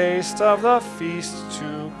foretaste of the feast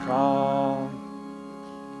to come.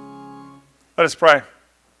 Let us pray.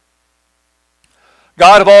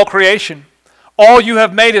 God of all creation, all you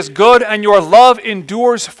have made is good, and your love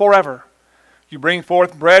endures forever. You bring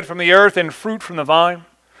forth bread from the earth and fruit from the vine.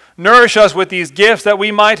 Nourish us with these gifts that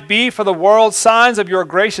we might be for the world signs of your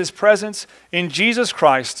gracious presence in Jesus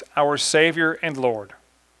Christ, our Savior and Lord.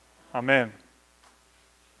 Amen.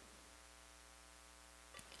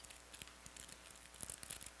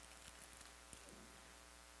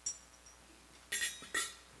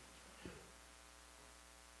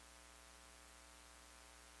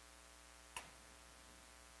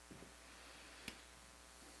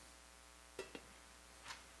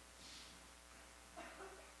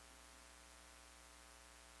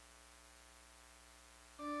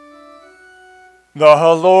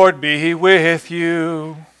 The Lord be with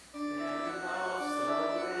you. And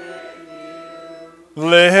also with you.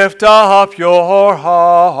 Lift up your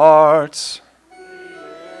hearts.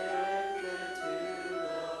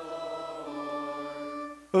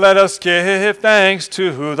 Let us give thanks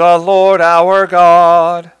to the Lord our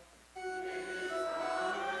God.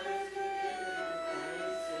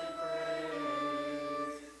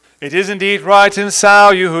 It is indeed right and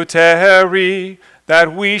salutary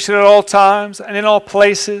that we should at all times and in all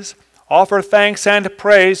places offer thanks and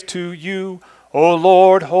praise to you, O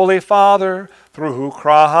Lord, Holy Father, through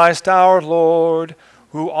Christ our Lord,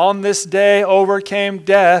 who on this day overcame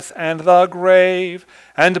death and the grave,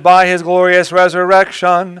 and by his glorious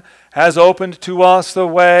resurrection has opened to us the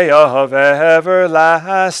way of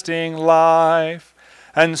everlasting life.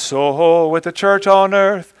 And so with the church on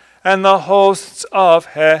earth and the hosts of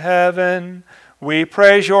heaven. We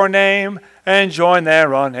praise your name and join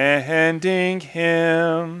their unending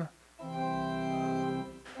hymn.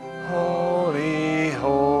 Holy,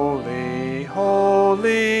 holy,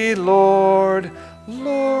 holy Lord,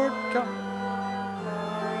 Lord God.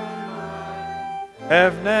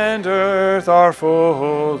 Heaven and earth are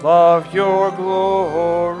full of your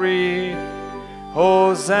glory.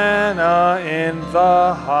 Hosanna in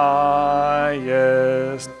the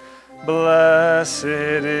highest. Blessed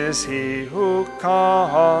is he who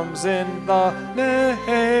comes in the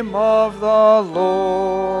name of the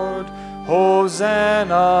Lord.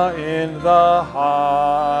 Hosanna in the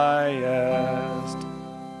highest.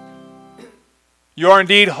 You are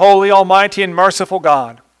indeed holy, almighty, and merciful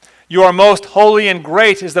God. You are most holy, and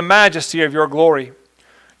great is the majesty of your glory.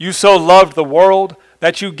 You so loved the world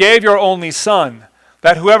that you gave your only Son,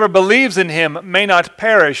 that whoever believes in him may not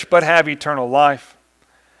perish but have eternal life.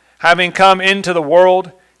 Having come into the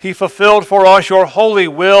world, he fulfilled for us your holy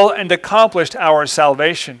will and accomplished our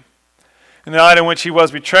salvation. In the night in which he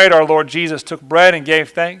was betrayed, our Lord Jesus took bread and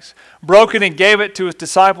gave thanks, broke it and gave it to his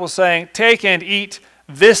disciples, saying, "Take and eat,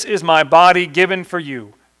 this is my body given for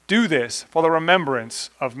you. Do this for the remembrance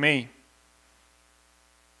of me."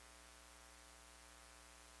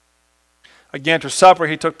 Again, after supper,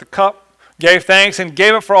 he took the cup, gave thanks, and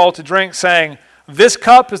gave it for all to drink, saying, "This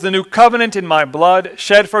cup is the new covenant in my blood,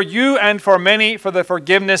 shed for you and for many for the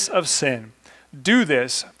forgiveness of sin. Do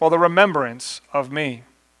this for the remembrance of me."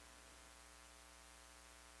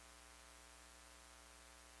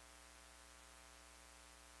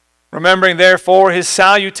 Remembering, therefore, his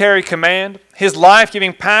salutary command, his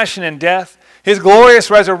life-giving passion and death, his glorious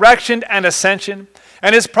resurrection and ascension,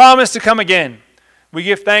 and his promise to come again, we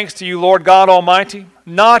give thanks to you, Lord God Almighty,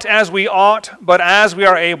 not as we ought, but as we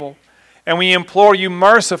are able. And we implore you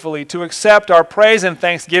mercifully to accept our praise and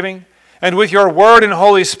thanksgiving, and with your word and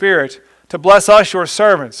Holy Spirit to bless us, your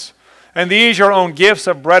servants, and these your own gifts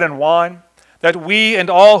of bread and wine, that we and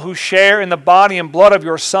all who share in the body and blood of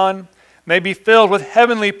your Son may be filled with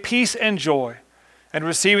heavenly peace and joy, and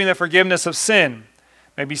receiving the forgiveness of sin,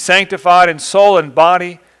 may be sanctified in soul and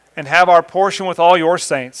body, and have our portion with all your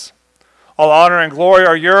saints. All honor and glory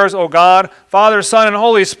are yours, O God, Father, Son, and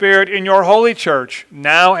Holy Spirit, in your holy church,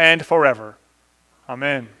 now and forever.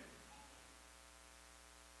 Amen.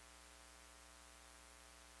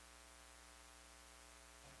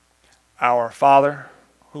 Our Father,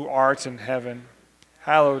 who art in heaven,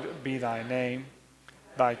 hallowed be thy name.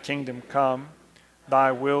 Thy kingdom come,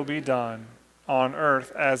 thy will be done, on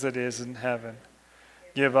earth as it is in heaven.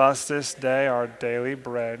 Give us this day our daily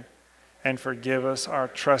bread, and forgive us our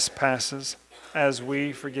trespasses, as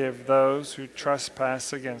we forgive those who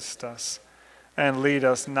trespass against us. And lead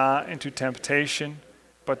us not into temptation,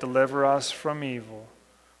 but deliver us from evil.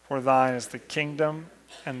 For thine is the kingdom,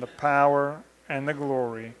 and the power, and the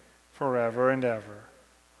glory, forever and ever.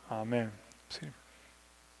 Amen.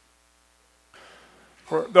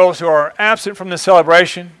 For those who are absent from this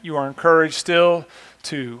celebration, you are encouraged still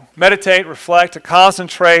to meditate, reflect, to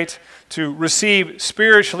concentrate, to receive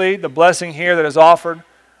spiritually the blessing here that is offered,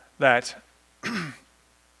 that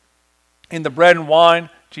in the bread and wine,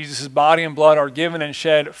 Jesus' body and blood are given and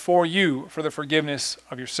shed for you for the forgiveness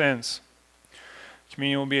of your sins.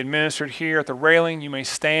 Communion will be administered here at the railing. You may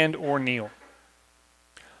stand or kneel.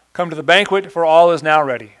 Come to the banquet, for all is now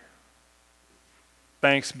ready.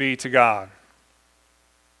 Thanks be to God.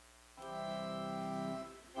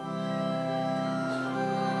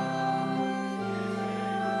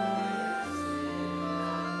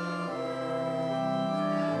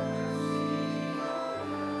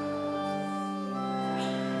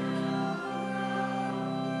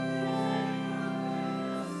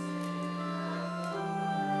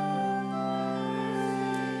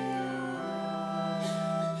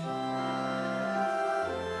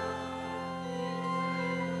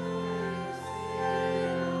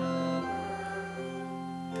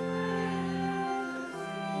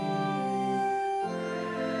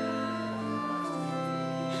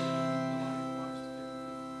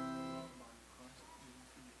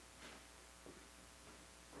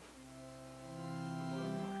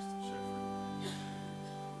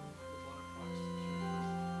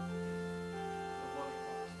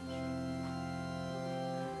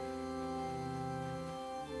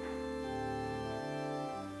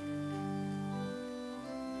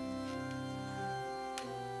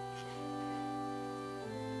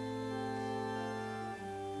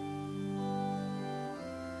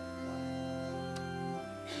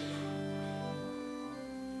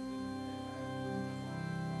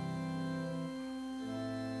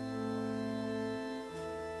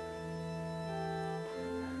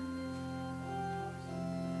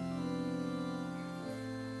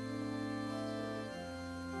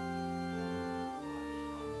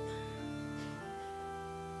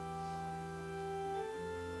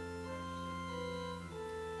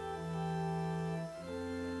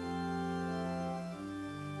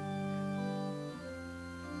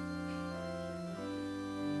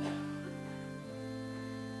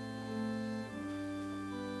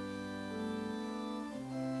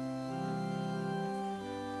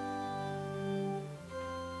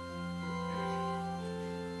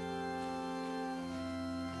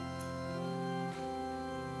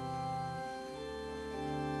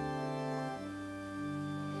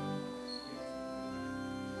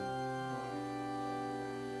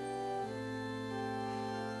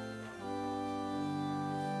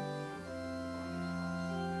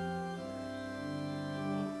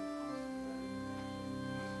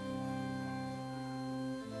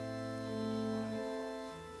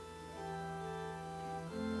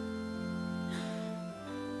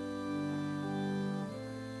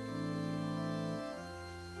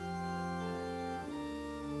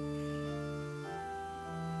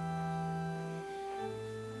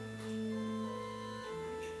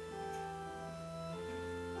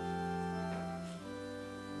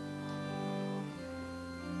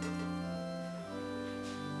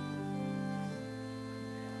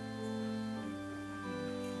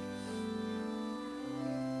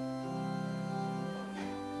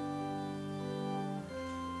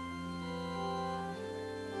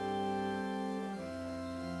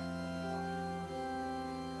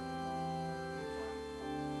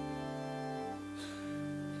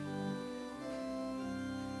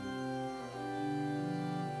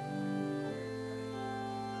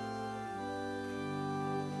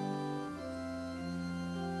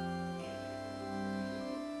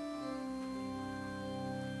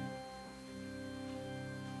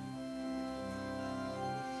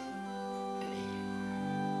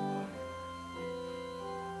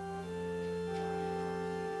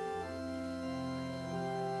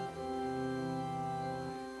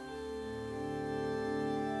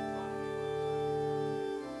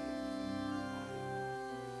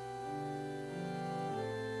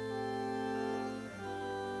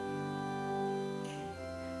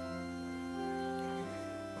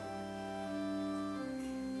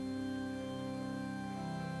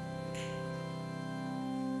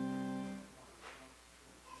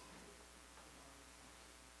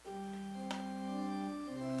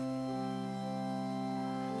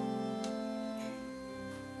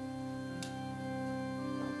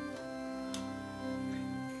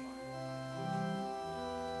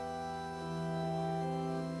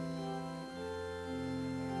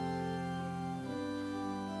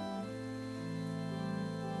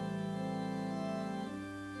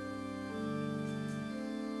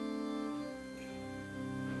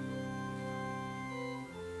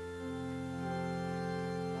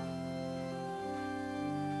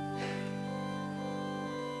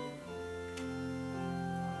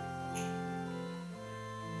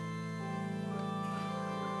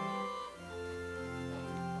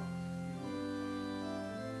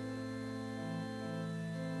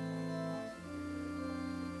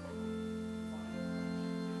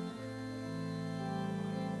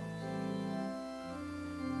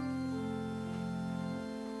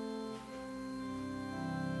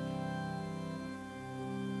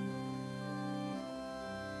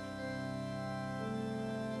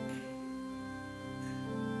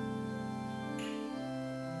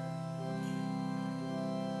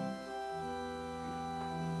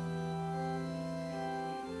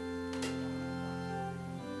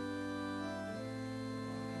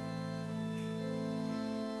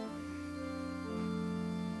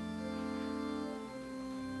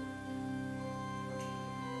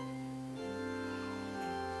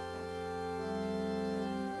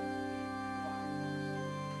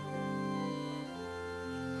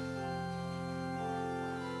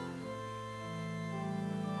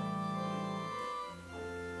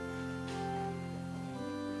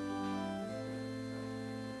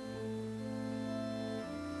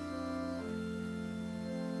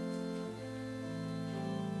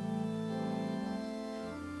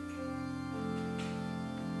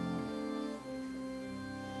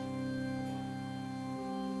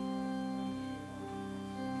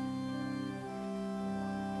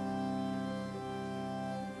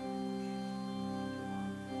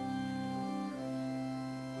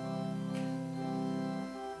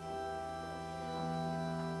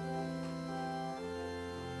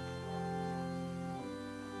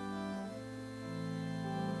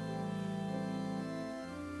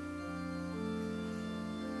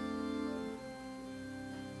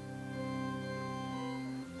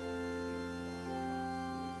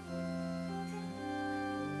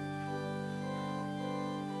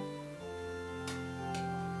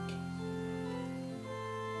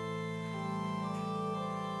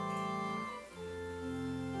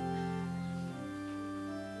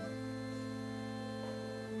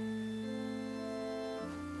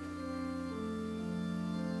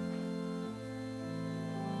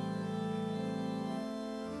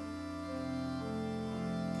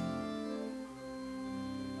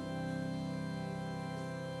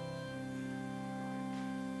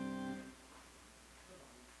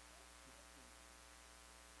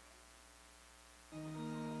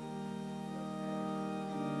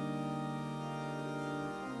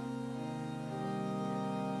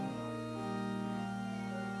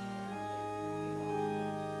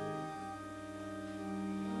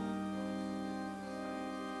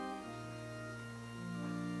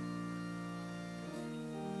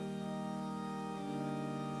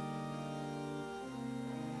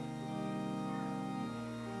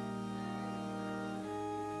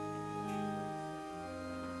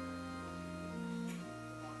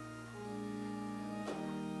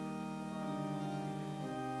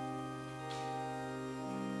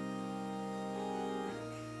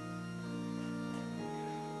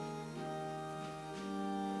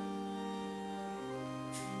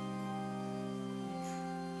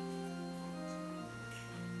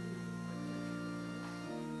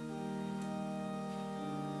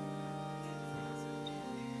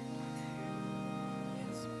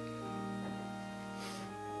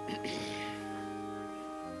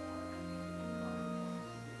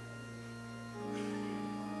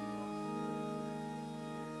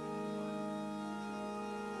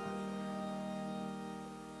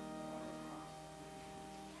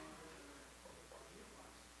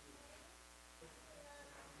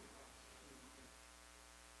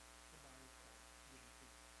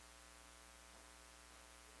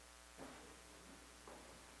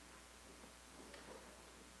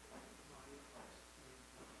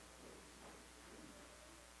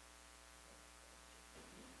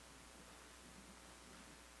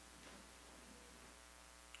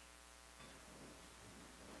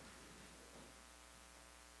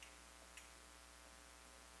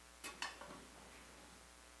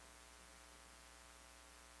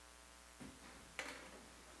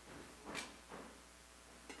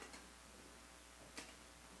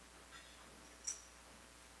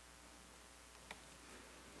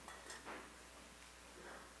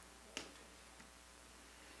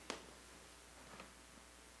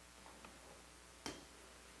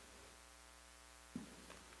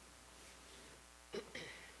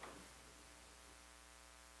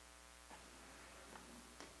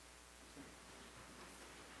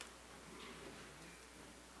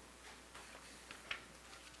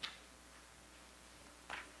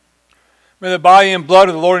 May the body and blood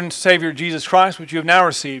of the Lord and Savior Jesus Christ, which you have now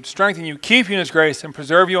received, strengthen you, keep you in His grace, and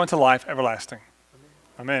preserve you unto life everlasting.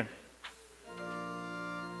 Amen.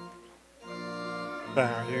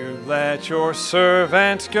 Now you let your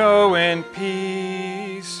servant go in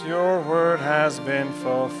peace. Your word has been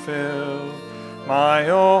fulfilled. My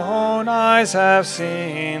own eyes have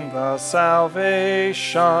seen the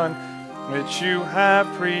salvation which you have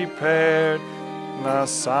prepared in the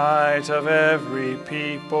sight of every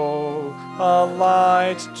people, a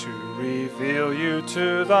light to reveal you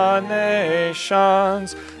to the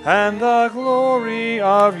nations, and the glory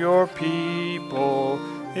of your people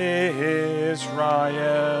Israel.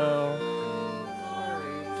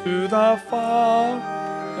 To the Father,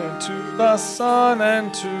 and to the Son,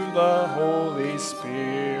 and to the Holy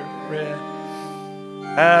Spirit,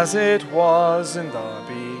 as it was in the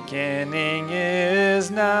beginning,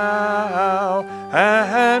 is now,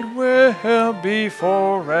 and will be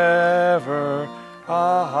forever.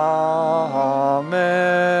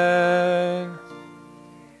 Amen.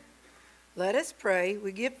 Let us pray.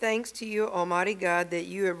 We give thanks to you, Almighty God, that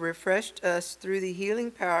you have refreshed us through the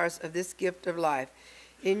healing powers of this gift of life.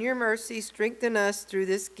 In your mercy, strengthen us through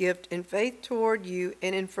this gift in faith toward you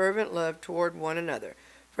and in fervent love toward one another.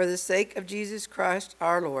 For the sake of Jesus Christ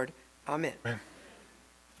our Lord. Amen. Amen.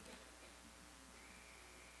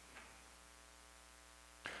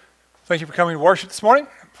 Thank you for coming to worship this morning.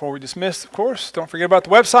 Before we dismiss, of course, don't forget about the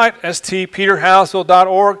website,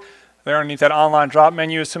 stpeterhouseville.org. There underneath that online drop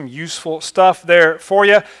menu is some useful stuff there for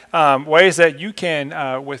you. Ways that you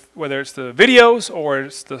can, with whether it's the videos or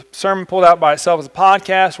it's the sermon pulled out by itself as a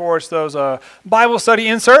podcast or it's those Bible study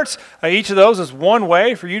inserts. Each of those is one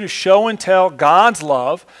way for you to show and tell God's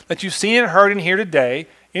love that you've seen and heard and hear today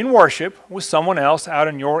in worship with someone else out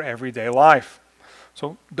in your everyday life.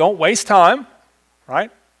 So don't waste time, right?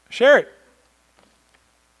 Share it.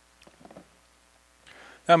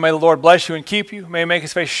 Now may the Lord bless you and keep you. May He make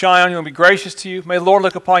His face shine on you and be gracious to you. May the Lord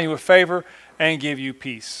look upon you with favor and give you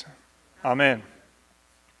peace. Amen.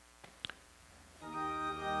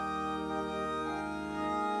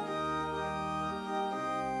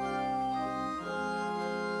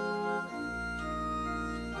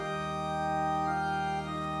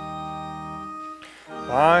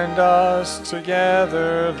 Bind us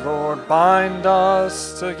together, Lord, bind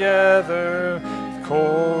us together, with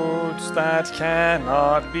cords that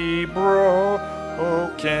cannot be broken.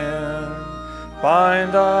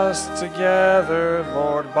 Bind us together,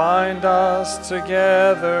 Lord, bind us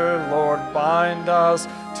together, Lord, bind us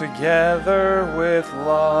together with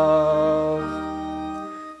love.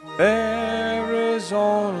 There is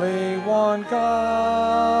only one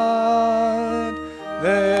God.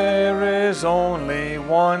 There is only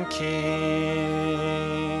one King.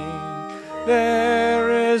 There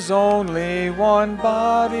is only one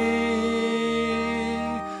body.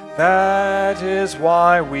 That is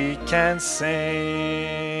why we can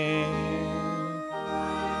sing.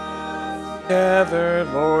 Together,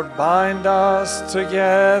 Lord, bind us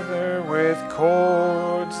together with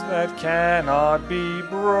cords that cannot be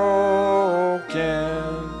broken.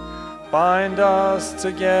 Bind us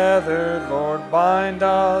together, Lord, bind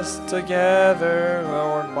us together,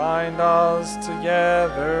 Lord, bind us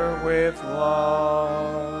together with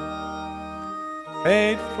love.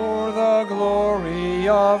 Made for the glory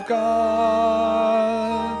of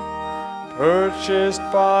God, purchased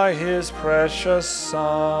by his precious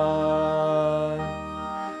Son,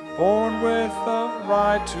 born with the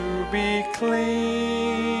right to be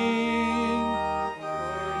clean.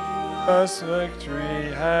 Thus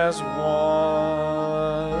victory has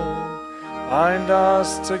won. Bind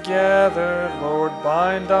us together, Lord,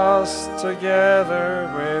 bind us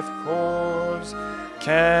together with cords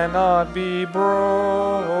cannot be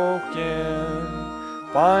broken.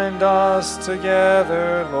 Bind us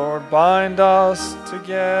together, Lord, bind us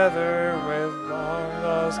together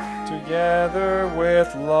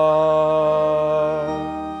with love.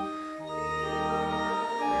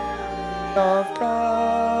 Of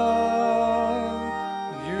God,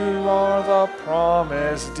 you are the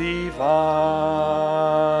promise divine.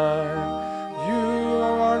 You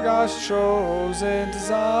are God's chosen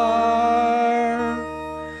desire.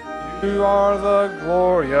 You are the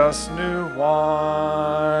glorious new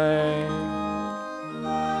wine.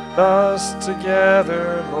 Us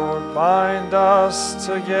together, Lord, bind us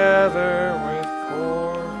together with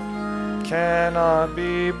cord cannot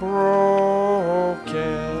be broken.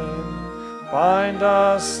 Bind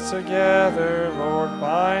us together, Lord,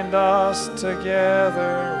 bind us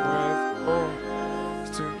together with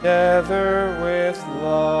cord, together with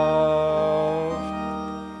love.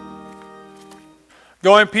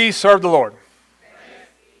 Go in peace, serve the Lord.